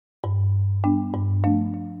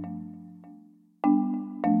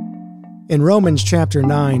In Romans chapter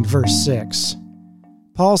 9, verse 6,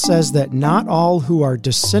 Paul says that not all who are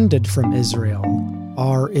descended from Israel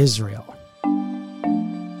are Israel.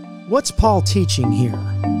 What's Paul teaching here?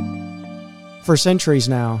 For centuries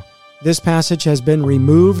now, this passage has been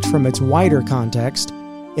removed from its wider context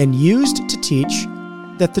and used to teach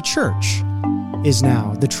that the church is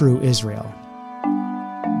now the true Israel.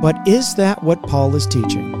 But is that what Paul is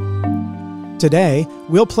teaching? Today,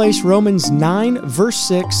 we'll place Romans 9, verse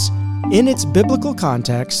 6 in its biblical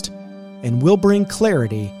context, and we'll bring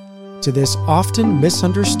clarity to this often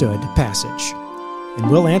misunderstood passage. And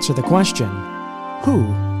we'll answer the question, who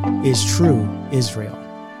is true Israel?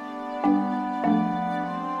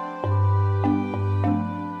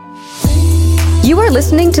 You are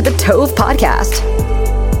listening to the Tove Podcast.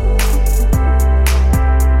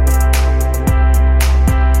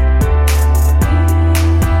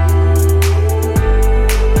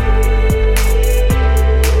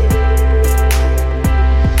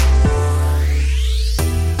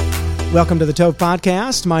 Welcome to the Tove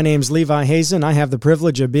Podcast. My name's Levi Hazen. I have the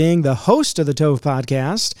privilege of being the host of the Tove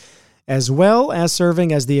Podcast, as well as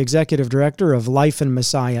serving as the executive director of Life in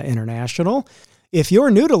Messiah International. If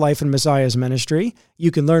you're new to Life in Messiah's ministry,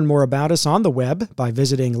 you can learn more about us on the web by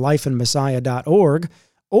visiting lifeinmessiah.org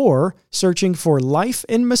or searching for Life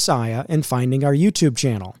in Messiah and finding our YouTube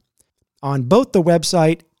channel. On both the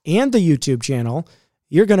website and the YouTube channel,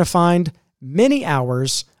 you're going to find many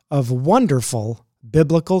hours of wonderful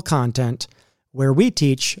biblical content where we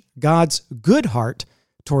teach God's good heart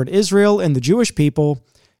toward Israel and the Jewish people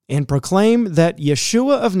and proclaim that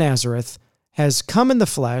Yeshua of Nazareth has come in the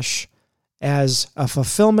flesh as a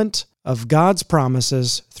fulfillment of God's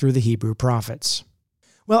promises through the Hebrew prophets.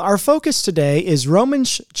 Well, our focus today is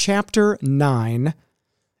Romans chapter 9,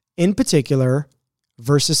 in particular,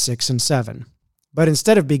 verses 6 and 7. But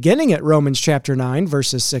instead of beginning at Romans chapter 9,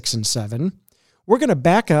 verses 6 and 7, we're going to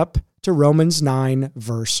back up to Romans 9,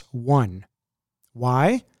 verse 1.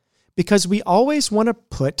 Why? Because we always want to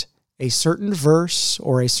put a certain verse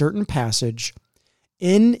or a certain passage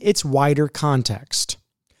in its wider context.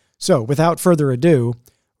 So, without further ado,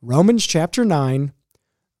 Romans chapter 9,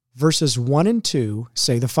 verses 1 and 2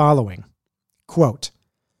 say the following, quote,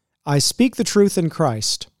 I speak the truth in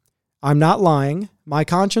Christ. I'm not lying. My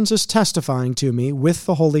conscience is testifying to me with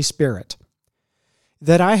the Holy Spirit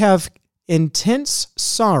that I have intense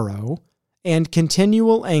sorrow and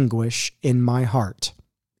continual anguish in my heart.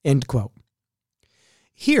 End quote.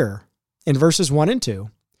 Here, in verses 1 and 2,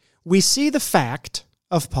 we see the fact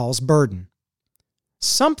of Paul's burden.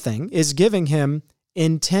 Something is giving him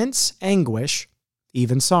intense anguish,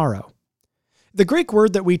 even sorrow. The Greek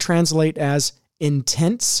word that we translate as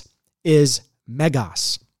intense is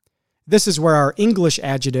megas. This is where our English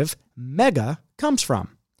adjective mega comes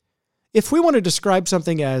from. If we want to describe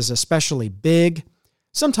something as especially big,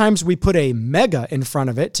 sometimes we put a mega in front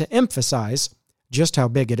of it to emphasize just how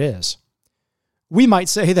big it is. We might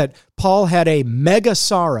say that Paul had a mega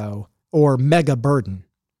sorrow or mega burden.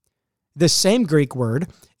 This same Greek word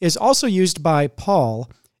is also used by Paul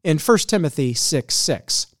in 1 Timothy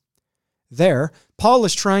 6:6. There, Paul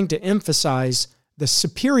is trying to emphasize the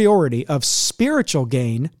superiority of spiritual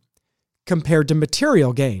gain compared to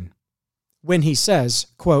material gain when he says,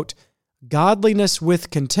 quote, godliness with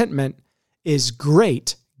contentment is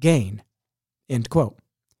great gain, end quote.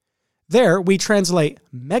 There, we translate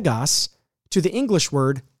megas to the English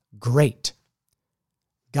word great.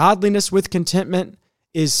 Godliness with contentment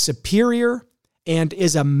is superior and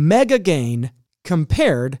is a mega gain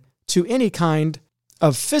compared to any kind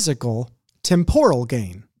of physical, temporal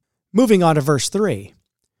gain. Moving on to verse 3,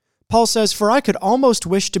 Paul says, For I could almost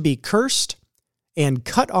wish to be cursed and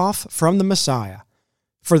cut off from the Messiah,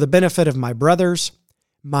 for the benefit of my brothers,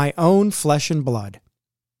 my own flesh and blood.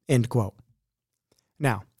 End quote.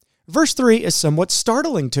 Now, verse 3 is somewhat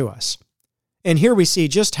startling to us. And here we see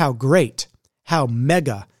just how great, how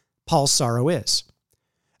mega Paul's sorrow is.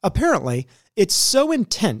 Apparently, it's so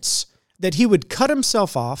intense that he would cut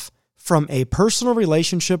himself off from a personal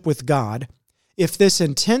relationship with God if this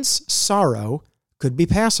intense sorrow could be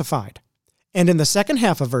pacified. And in the second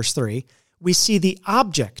half of verse 3, we see the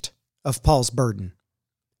object of Paul's burden,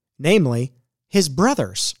 namely, his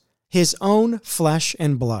brothers, his own flesh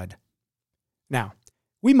and blood. Now,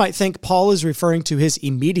 we might think Paul is referring to his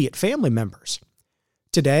immediate family members.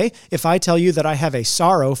 Today, if I tell you that I have a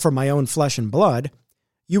sorrow for my own flesh and blood,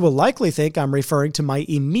 you will likely think I'm referring to my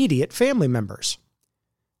immediate family members,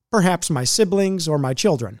 perhaps my siblings or my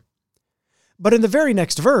children. But in the very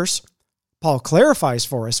next verse, Paul clarifies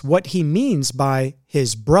for us what he means by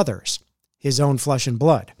his brothers, his own flesh and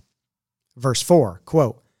blood. Verse 4,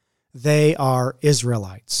 quote, they are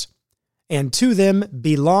Israelites. and to them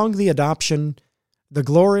belong the adoption, the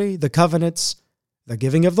glory, the covenants, the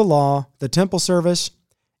giving of the law, the temple service,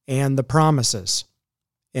 and the promises."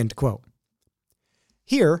 End quote.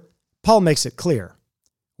 Here, Paul makes it clear.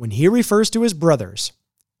 When he refers to his brothers,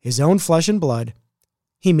 his own flesh and blood,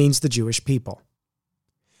 he means the Jewish people.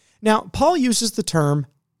 Now, Paul uses the term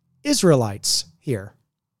Israelites here.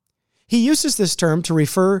 He uses this term to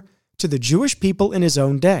refer to the Jewish people in his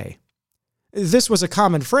own day. This was a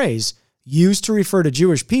common phrase used to refer to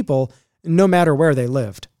Jewish people no matter where they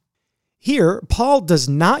lived. Here, Paul does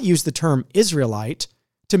not use the term Israelite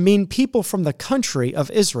to mean people from the country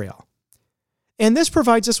of Israel. And this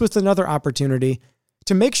provides us with another opportunity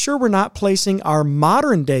to make sure we're not placing our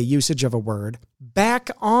modern day usage of a word back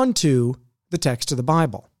onto the text of the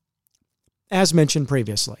Bible. As mentioned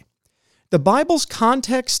previously, the Bible's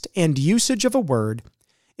context and usage of a word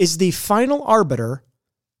is the final arbiter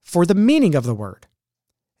for the meaning of the word,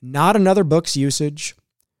 not another book's usage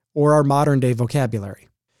or our modern day vocabulary.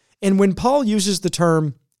 And when Paul uses the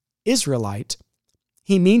term Israelite,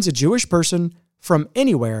 he means a Jewish person from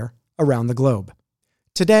anywhere around the globe.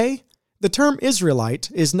 Today, the term Israelite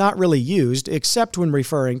is not really used except when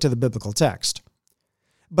referring to the biblical text.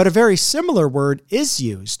 But a very similar word is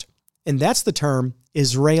used, and that's the term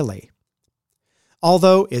Israeli.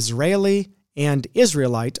 Although Israeli and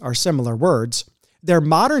Israelite are similar words, their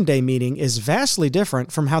modern-day meaning is vastly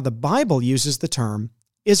different from how the Bible uses the term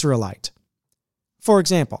Israelite. For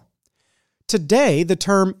example, today the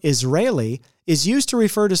term Israeli is used to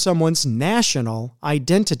refer to someone's national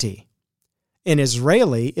identity. An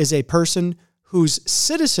Israeli is a person whose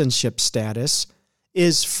citizenship status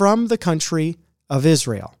is from the country of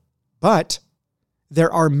Israel. But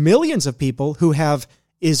there are millions of people who have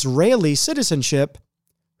Israeli citizenship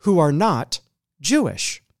who are not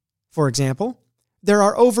Jewish. For example, there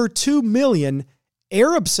are over 2 million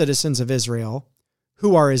Arab citizens of Israel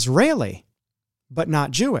who are Israeli, but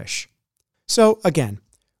not Jewish. So again,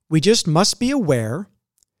 we just must be aware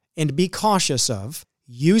and be cautious of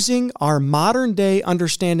using our modern-day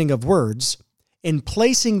understanding of words and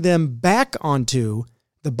placing them back onto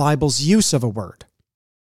the Bible's use of a word.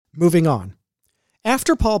 Moving on.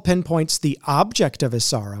 After Paul pinpoints the object of his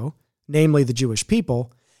sorrow, namely the Jewish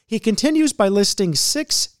people, he continues by listing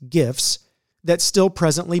 6 gifts that still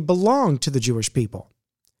presently belong to the Jewish people.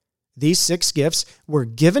 These 6 gifts were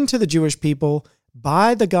given to the Jewish people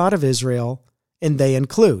by the God of Israel, and they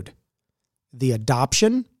include the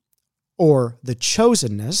adoption, or the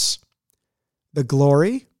chosenness, the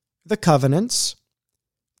glory, the covenants,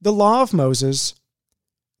 the law of Moses,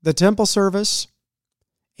 the temple service,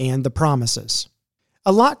 and the promises.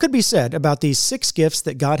 A lot could be said about these 6 gifts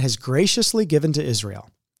that God has graciously given to Israel.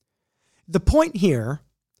 The point here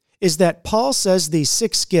is that Paul says these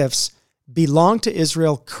 6 gifts belong to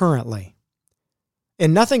Israel currently.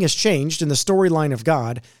 And nothing has changed in the storyline of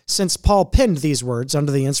God since Paul penned these words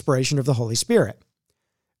under the inspiration of the Holy Spirit.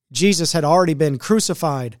 Jesus had already been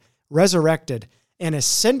crucified, resurrected, and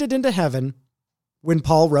ascended into heaven when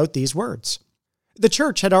Paul wrote these words. The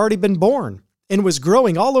church had already been born and was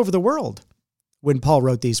growing all over the world when Paul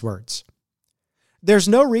wrote these words. There's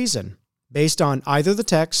no reason, based on either the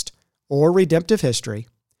text or redemptive history,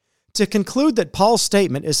 to conclude that Paul's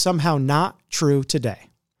statement is somehow not true today.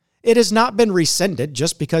 It has not been rescinded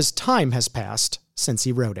just because time has passed since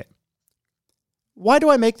he wrote it. Why do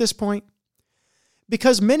I make this point?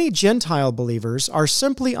 Because many Gentile believers are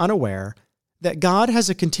simply unaware that God has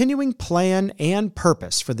a continuing plan and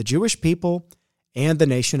purpose for the Jewish people and the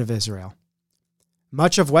nation of Israel.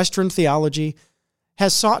 Much of Western theology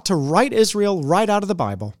has sought to write Israel right out of the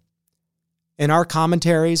Bible. In our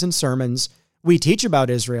commentaries and sermons, we teach about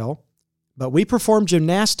Israel, but we perform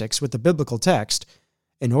gymnastics with the biblical text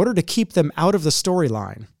in order to keep them out of the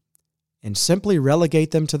storyline and simply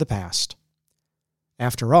relegate them to the past.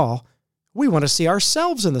 After all, we want to see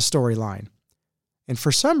ourselves in the storyline. And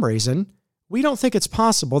for some reason, we don't think it's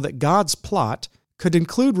possible that God's plot could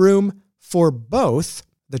include room for both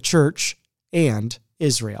the church and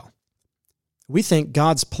Israel. We think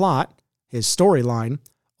God's plot, his storyline,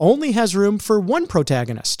 only has room for one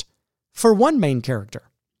protagonist, for one main character.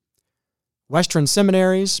 Western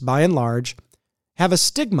seminaries, by and large, have a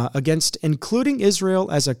stigma against including Israel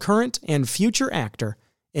as a current and future actor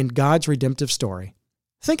in God's redemptive story.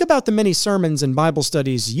 Think about the many sermons and Bible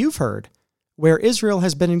studies you've heard where Israel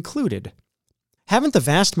has been included. Haven't the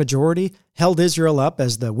vast majority held Israel up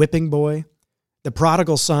as the whipping boy, the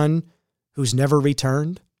prodigal son who's never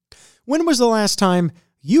returned? When was the last time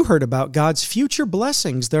you heard about God's future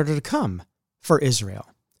blessings that are to come for Israel?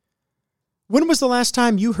 When was the last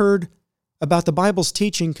time you heard about the Bible's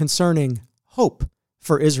teaching concerning hope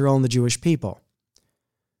for Israel and the Jewish people.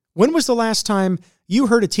 When was the last time you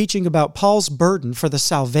heard a teaching about Paul's burden for the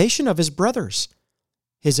salvation of his brothers,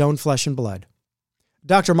 his own flesh and blood?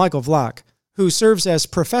 Dr. Michael Vlach, who serves as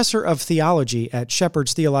professor of theology at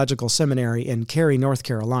Shepherd's Theological Seminary in Cary, North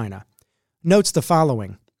Carolina, notes the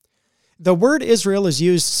following. The word Israel is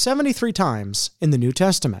used 73 times in the New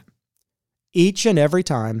Testament. Each and every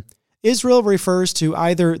time, Israel refers to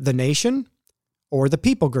either the nation or the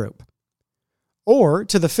people group, or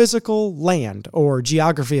to the physical land or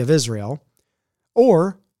geography of Israel,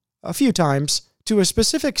 or, a few times, to a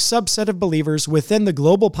specific subset of believers within the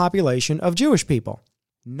global population of Jewish people.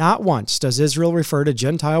 Not once does Israel refer to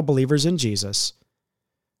Gentile believers in Jesus.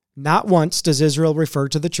 Not once does Israel refer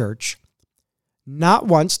to the church. Not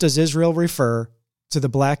once does Israel refer to the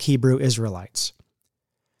black Hebrew Israelites.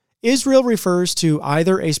 Israel refers to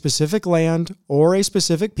either a specific land or a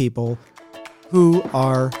specific people who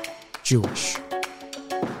are Jewish.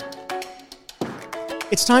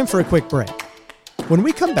 It's time for a quick break. When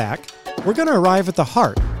we come back, we're going to arrive at the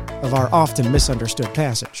heart of our often misunderstood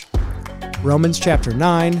passage. Romans chapter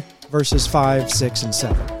 9, verses 5, 6, and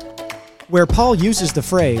 7, where Paul uses the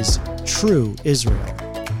phrase, true Israel.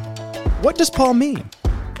 What does Paul mean?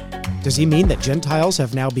 Does he mean that Gentiles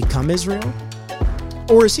have now become Israel?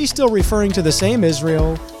 Or is he still referring to the same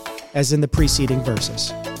Israel as in the preceding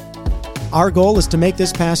verses? Our goal is to make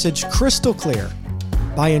this passage crystal clear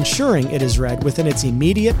by ensuring it is read within its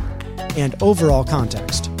immediate and overall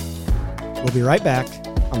context. We'll be right back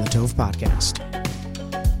on the Tov Podcast.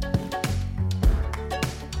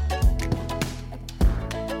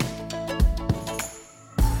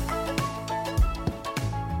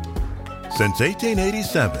 Since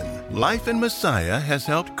 1887, Life in Messiah has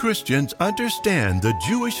helped Christians understand the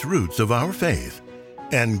Jewish roots of our faith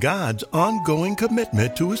and God's ongoing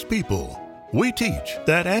commitment to His people. We teach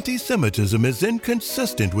that anti-Semitism is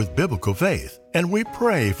inconsistent with biblical faith, and we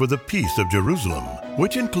pray for the peace of Jerusalem,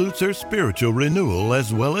 which includes their spiritual renewal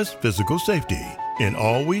as well as physical safety. In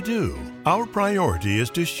all we do, our priority is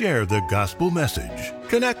to share the gospel message.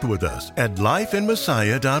 Connect with us at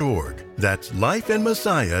lifeinmessiah.org. That's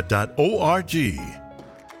lifeinmessiah.org.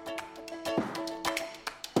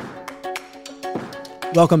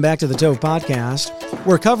 Welcome back to the Tov Podcast.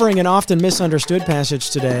 We're covering an often misunderstood passage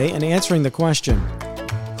today and answering the question,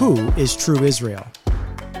 who is true Israel?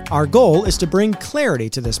 Our goal is to bring clarity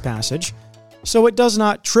to this passage so it does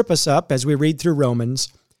not trip us up as we read through Romans,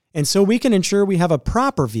 and so we can ensure we have a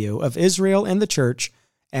proper view of Israel and the church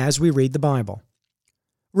as we read the Bible.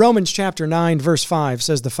 Romans chapter 9, verse 5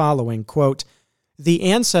 says the following, quote, "The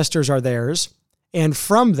ancestors are theirs, and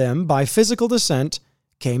from them by physical descent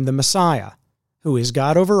came the Messiah, who is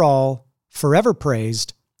God over all, forever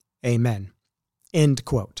praised. Amen." End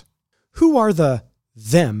quote. Who are the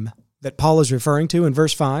them that Paul is referring to in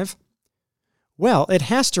verse 5? Well, it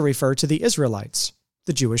has to refer to the Israelites,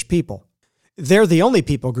 the Jewish people. They're the only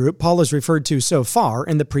people group Paul has referred to so far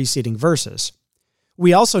in the preceding verses.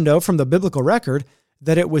 We also know from the biblical record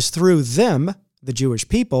that it was through them, the Jewish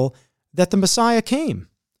people, that the Messiah came.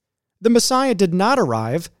 The Messiah did not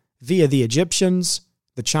arrive via the Egyptians,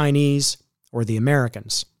 the Chinese, or the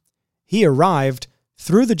Americans. He arrived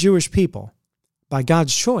through the Jewish people, by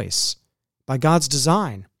God's choice, by God's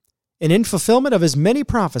design, and in fulfillment of His many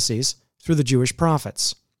prophecies through the Jewish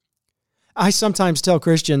prophets. I sometimes tell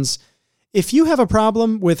Christians, if you have a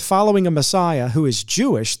problem with following a Messiah who is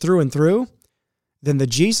Jewish through and through, then the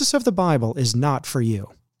Jesus of the Bible is not for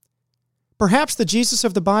you. Perhaps the Jesus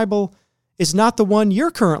of the Bible is not the one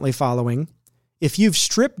you're currently following if you've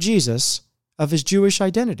stripped Jesus of His Jewish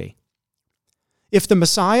identity. If the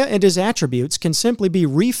Messiah and His attributes can simply be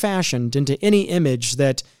refashioned into any image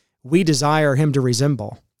that we desire Him to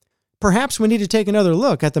resemble, perhaps we need to take another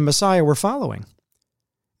look at the Messiah we're following.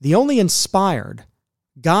 The only inspired,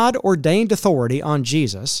 God-ordained authority on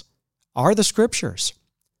Jesus are the Scriptures,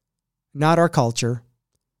 not our culture,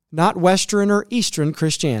 not Western or Eastern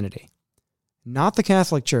Christianity, not the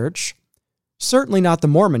Catholic Church, certainly not the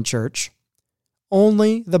Mormon Church,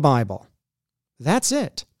 only the Bible. That's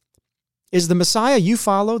it. Is the Messiah you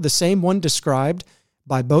follow the same one described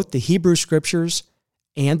by both the Hebrew Scriptures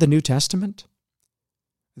and the New Testament?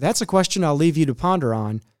 That's a question I'll leave you to ponder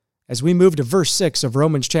on as we move to verse 6 of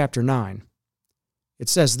Romans chapter 9. It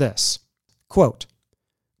says this, quote,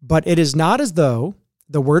 "But it is not as though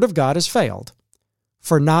the word of God has failed,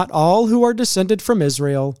 for not all who are descended from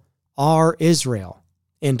Israel are Israel."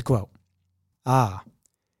 End quote.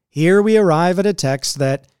 Here we arrive at a text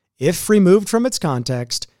that, if removed from its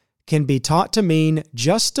context, can be taught to mean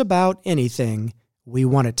just about anything we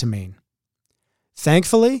want it to mean.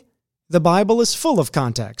 Thankfully, the Bible is full of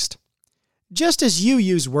context. Just as you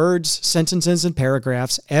use words, sentences, and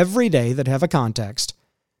paragraphs every day that have a context,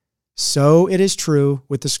 so it is true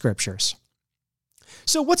with the Scriptures.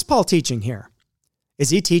 So what's Paul teaching here? Is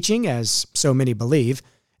he teaching, as so many believe,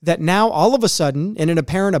 that now all of a sudden, in an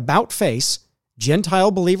apparent about-face,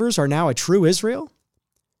 Gentile believers are now a true Israel?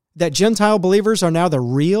 That Gentile believers are now the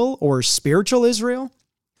real or spiritual Israel?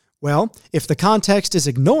 Well, if the context is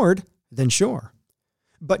ignored, then sure.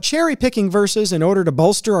 But cherry-picking verses in order to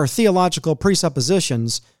bolster our theological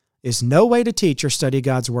presuppositions is no way to teach or study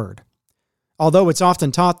God's Word. Although it's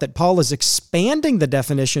often taught that Paul is expanding the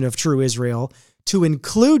definition of true Israel to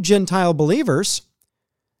include Gentile believers,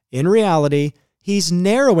 in reality, he's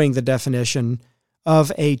narrowing the definition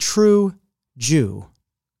of a true Jew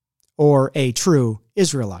or a true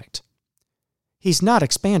Israelite. He's not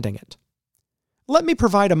expanding it. Let me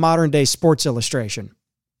provide a modern-day sports illustration.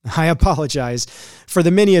 I apologize for the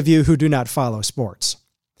many of you who do not follow sports.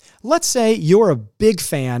 Let's say you're a big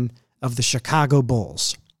fan of the Chicago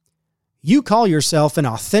Bulls. You call yourself an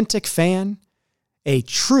authentic fan, a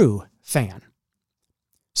true fan.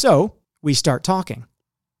 So we start talking.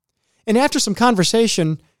 And after some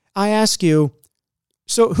conversation, I ask you,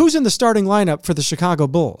 so who's in the starting lineup for the Chicago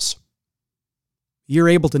Bulls? You're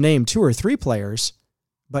able to name 2 or 3 players,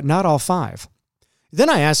 but not all 5. Then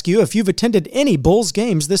I ask you if you've attended any Bulls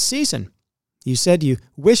games this season. You said you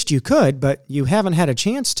wished you could, but you haven't had a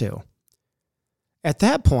chance to. At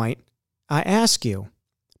that point, I ask you,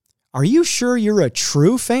 are you sure you're a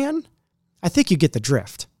true fan? I think you get the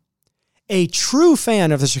drift. A true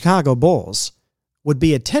fan of the Chicago Bulls would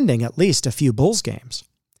be attending at least a few Bulls games.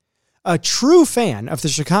 A true fan of the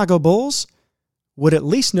Chicago Bulls would at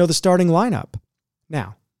least know the starting lineup.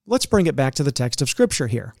 Now, let's bring it back to the text of Scripture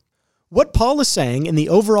here. What Paul is saying in the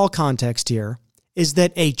overall context here is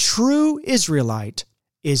that a true Israelite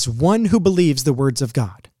is one who believes the words of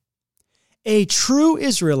God. A true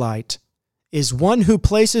Israelite is one who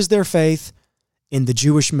places their faith in the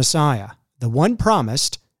Jewish Messiah, the one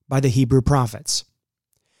promised by the Hebrew prophets.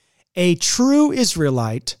 A true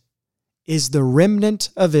Israelite is the remnant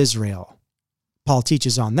of Israel. Paul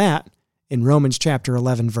teaches on that in Romans chapter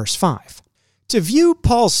 11, verse 5. To view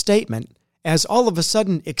Paul's statement as all of a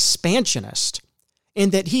sudden expansionist, in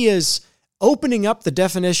that he is opening up the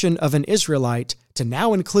definition of an Israelite to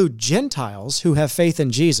now include Gentiles who have faith in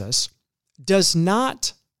Jesus, does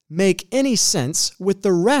not make any sense with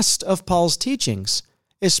the rest of Paul's teachings,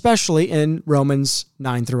 especially in Romans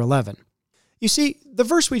 9 through 11. You see, the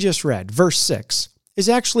verse we just read, verse 6, is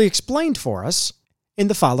actually explained for us in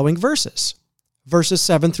the following verses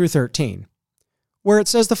 7 through 13, where it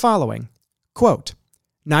says the following, quote,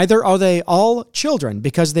 "Neither are they all children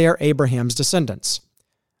because they are Abraham's descendants.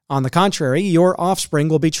 On the contrary, your offspring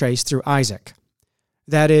will be traced through Isaac.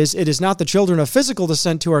 That is, it is not the children of physical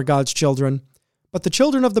descent who are God's children, but the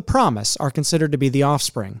children of the promise are considered to be the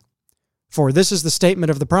offspring. For this is the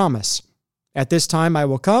statement of the promise. At this time I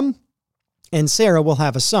will come, and Sarah will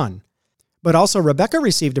have a son. But also Rebekah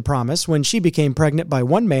received a promise when she became pregnant by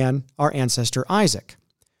one man, our ancestor Isaac.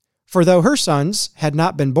 For though her sons had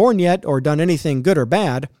not been born yet or done anything good or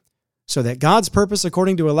bad, so that God's purpose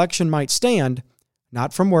according to election might stand,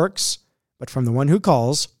 not from works, but from the one who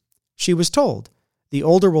calls, she was told, the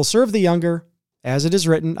older will serve the younger, as it is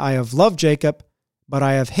written, I have loved Jacob, but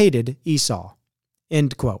I have hated Esau."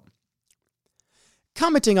 End quote.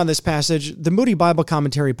 Commenting on this passage, the Moody Bible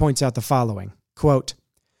Commentary points out the following, quote,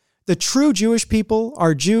 "The true Jewish people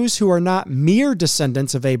are Jews who are not mere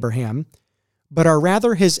descendants of Abraham, but are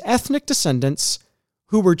rather his ethnic descendants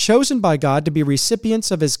who were chosen by God to be recipients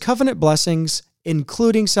of his covenant blessings,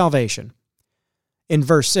 including salvation." In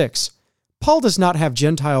verse 6, Paul does not have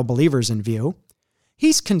Gentile believers in view.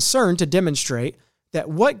 He's concerned to demonstrate that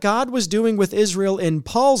what God was doing with Israel in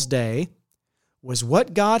Paul's day was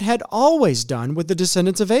what God had always done with the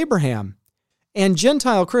descendants of Abraham, and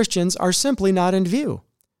Gentile Christians are simply not in view.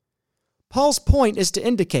 Paul's point is to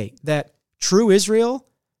indicate that true Israel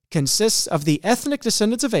consists of the ethnic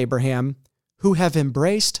descendants of Abraham who have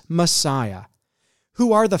embraced Messiah,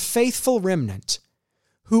 who are the faithful remnant,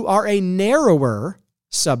 who are a narrower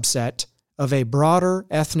subset of a broader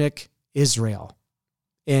ethnic Israel.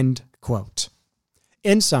 End quote.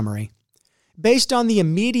 In summary, based on the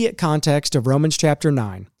immediate context of Romans chapter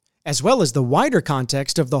 9, as well as the wider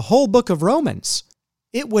context of the whole book of Romans,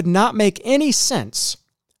 it would not make any sense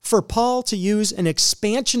for Paul to use an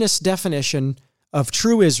expansionist definition of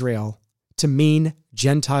true Israel to mean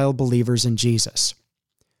Gentile believers in Jesus.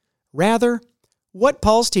 Rather, what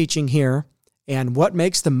Paul's teaching here, and what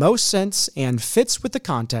makes the most sense and fits with the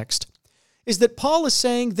context, is that Paul is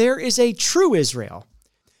saying there is a true Israel.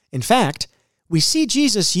 In fact, We see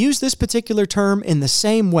Jesus use this particular term in the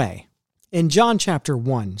same way. In John chapter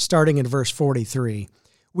 1, starting in verse 43,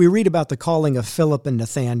 we read about the calling of Philip and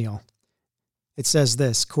Nathanael. It says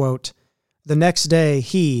this, quote, "The next day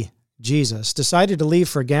he, Jesus, decided to leave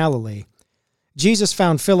for Galilee. Jesus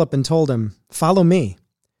found Philip and told him, 'Follow me.'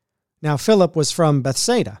 Now Philip was from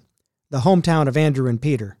Bethsaida, the hometown of Andrew and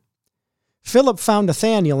Peter. Philip found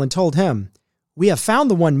Nathanael and told him, 'We have found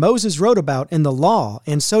the one Moses wrote about in the law,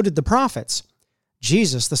 and so did the prophets,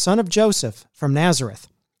 Jesus, the son of Joseph, from Nazareth.'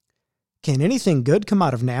 'Can anything good come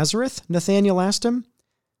out of Nazareth?' Nathanael asked him.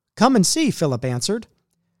 'Come and see,' Philip answered.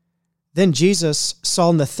 Then Jesus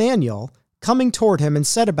saw Nathanael coming toward him and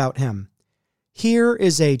said about him, 'Here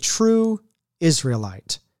is a true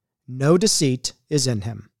Israelite. No deceit is in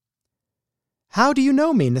him.' 'How do you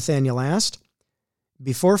know me?' Nathanael asked.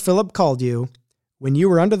 'Before Philip called you, when you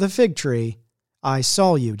were under the fig tree, I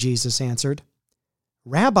saw you,' Jesus answered.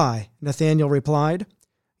 'Rabbi,' Nathanael replied,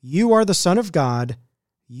 'you are the Son of God.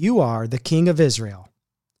 You are the King of Israel.'"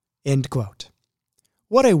 End quote.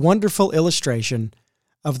 What a wonderful illustration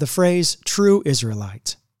of the phrase true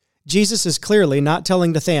Israelite. Jesus is clearly not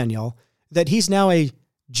telling Nathanael that he's now a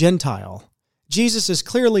Gentile. Jesus is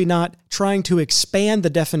clearly not trying to expand the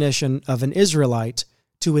definition of an Israelite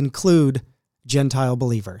to include Gentile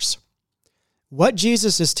believers. What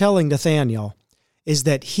Jesus is telling Nathanael is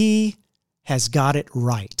that he has got it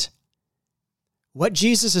right. What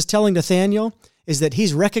Jesus is telling Nathanael is that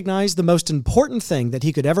he's recognized the most important thing that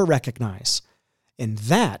he could ever recognize, and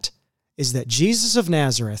that is that Jesus of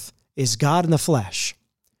Nazareth is God in the flesh.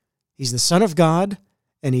 He's the Son of God,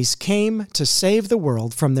 and he's came to save the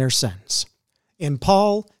world from their sins. And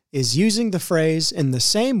Paul is using the phrase in the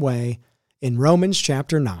same way in Romans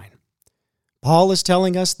chapter 9. Paul is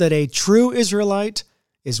telling us that a true Israelite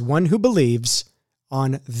is one who believes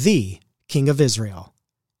on the King of Israel,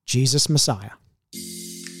 Jesus Messiah.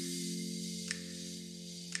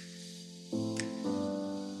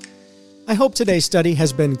 I hope today's study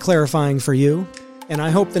has been clarifying for you, and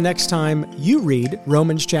I hope the next time you read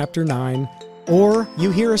Romans chapter 9 or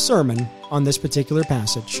you hear a sermon on this particular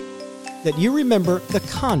passage, that you remember the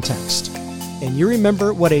context and you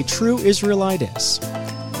remember what a true Israelite is.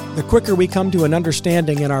 The quicker we come to an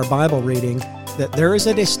understanding in our Bible reading that there is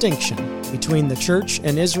a distinction between the church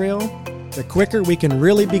and Israel, the quicker we can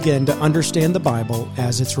really begin to understand the Bible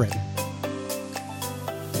as it's written.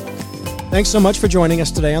 Thanks so much for joining us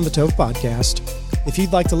today on the Tov Podcast. If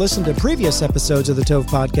you'd like to listen to previous episodes of the Tov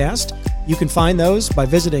Podcast, you can find those by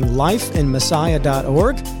visiting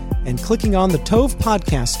lifeinmessiah.org and clicking on the Tov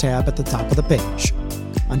Podcast tab at the top of the page.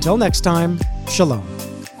 Until next time, Shalom.